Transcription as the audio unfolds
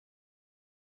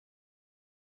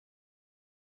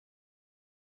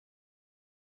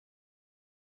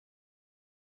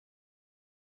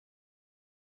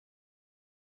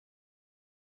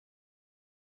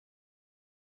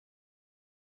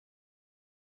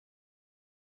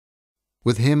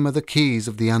With him are the keys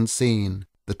of the unseen,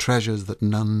 the treasures that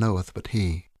none knoweth but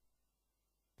he.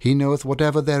 He knoweth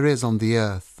whatever there is on the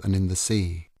earth and in the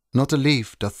sea. Not a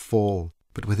leaf doth fall,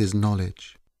 but with his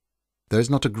knowledge. There is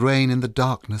not a grain in the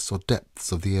darkness or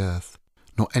depths of the earth,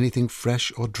 nor anything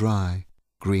fresh or dry,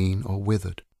 green or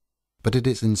withered, but it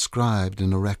is inscribed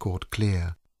in a record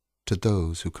clear to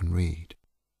those who can read.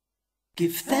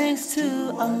 Give thanks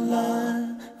to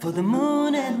Allah for the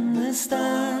moon and the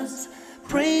stars.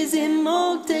 Praise Him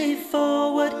all day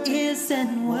for what is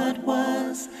and what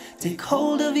was. Take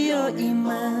hold of your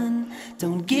iman,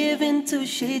 don't give in to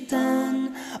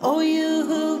shaitan. Oh, you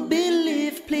who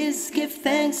believe, please give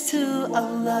thanks to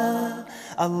Allah.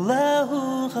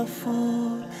 Allahu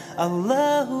Ghafoor,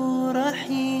 Allahu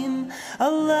Rahim,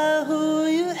 Allahu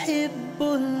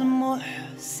Yuhibbul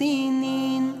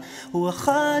Muhsinin. هو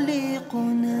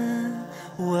خالقنا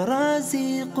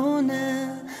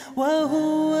ورازقنا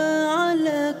وهو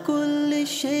على كل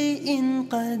شيء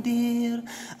قدير.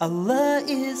 Allah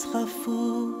is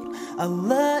Ghafoor,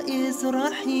 Allah is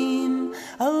Rahim,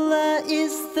 Allah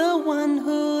is the one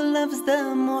who loves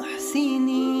the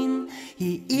Muhsinin.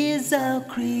 He is our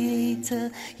creator,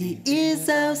 He is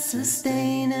our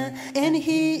sustainer, and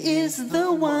He is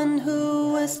the one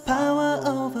who has power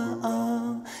over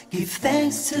all. Give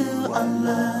thanks to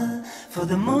Allah for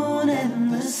the moon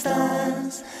and the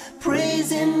stars.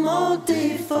 Praise Him all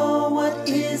day for what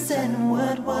is and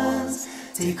what was.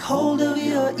 Take hold of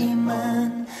your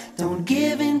iman, don't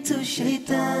give in to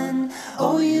shaitan.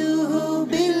 Oh, you who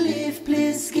believe,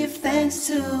 please give thanks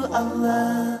to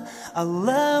Allah.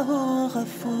 Allahu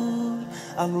Ghafoor,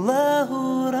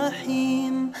 Allahu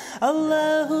Rahim,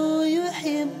 Allahu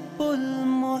Yuhibbul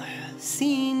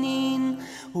Muhsinin.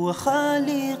 هو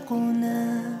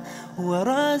خالقنا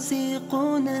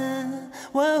ورازقنا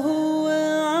وهو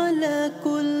على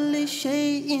كل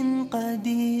شيء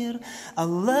قدير.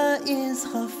 Allah is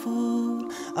Ghafoor,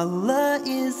 Allah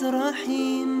is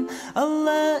Rahim,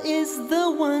 Allah is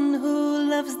the one who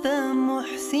loves the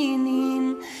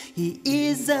Muhsinin. He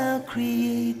is our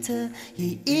creator,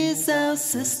 He is our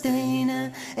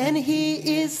sustainer, and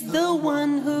He is the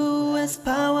one who has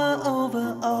power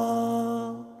over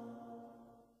all.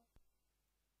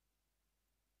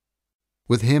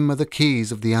 With him are the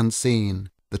keys of the unseen,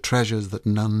 the treasures that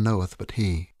none knoweth but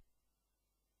he.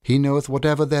 He knoweth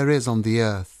whatever there is on the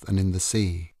earth and in the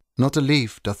sea. Not a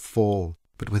leaf doth fall,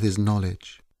 but with his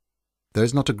knowledge. There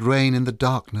is not a grain in the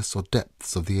darkness or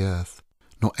depths of the earth,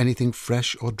 nor anything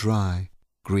fresh or dry,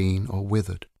 green or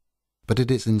withered, but it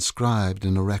is inscribed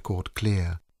in a record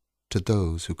clear to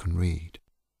those who can read.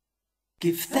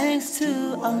 Give thanks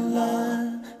to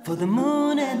Allah for the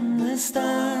moon and the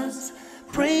stars.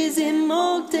 Praise Him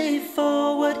all day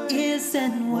for what is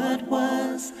and what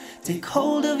was. Take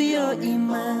hold of your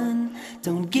iman,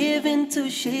 don't give in to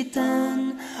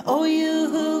shaitan. Oh, you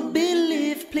who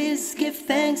believe, please give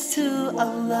thanks to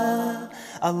Allah.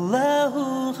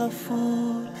 Allahu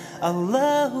Ghafoor,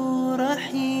 Allahu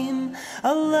Rahim,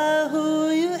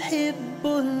 Allahu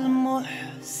Yuhibbul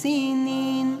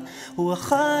Muhsinin. هو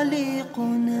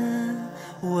خالقنا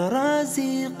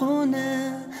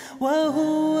ورازقنا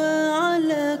وهو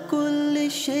على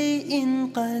كل شيء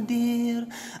قدير.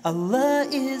 Allah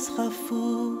is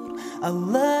Ghafoor,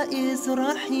 Allah is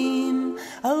Rahim,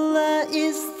 Allah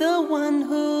is the one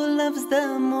who loves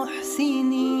the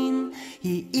Muhsinin.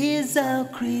 He is our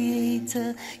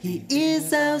creator, He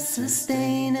is our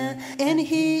sustainer, and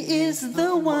He is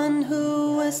the one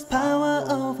who has power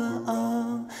over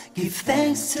all. Give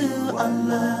thanks to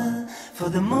Allah for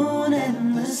the moon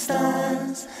and the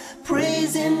stars.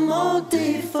 Praise Him all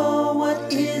day for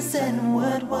what is and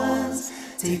what was.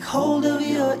 Take hold of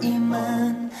your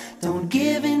iman, don't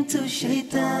give in to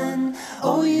shaitan.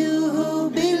 Oh, you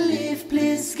who believe,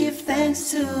 please give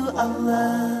thanks to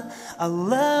Allah.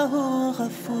 Allahu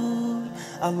Ghafoor,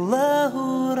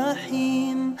 Allahu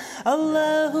Rahim,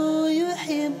 Allahu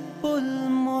Yuhibbul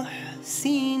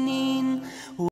Muhsinin.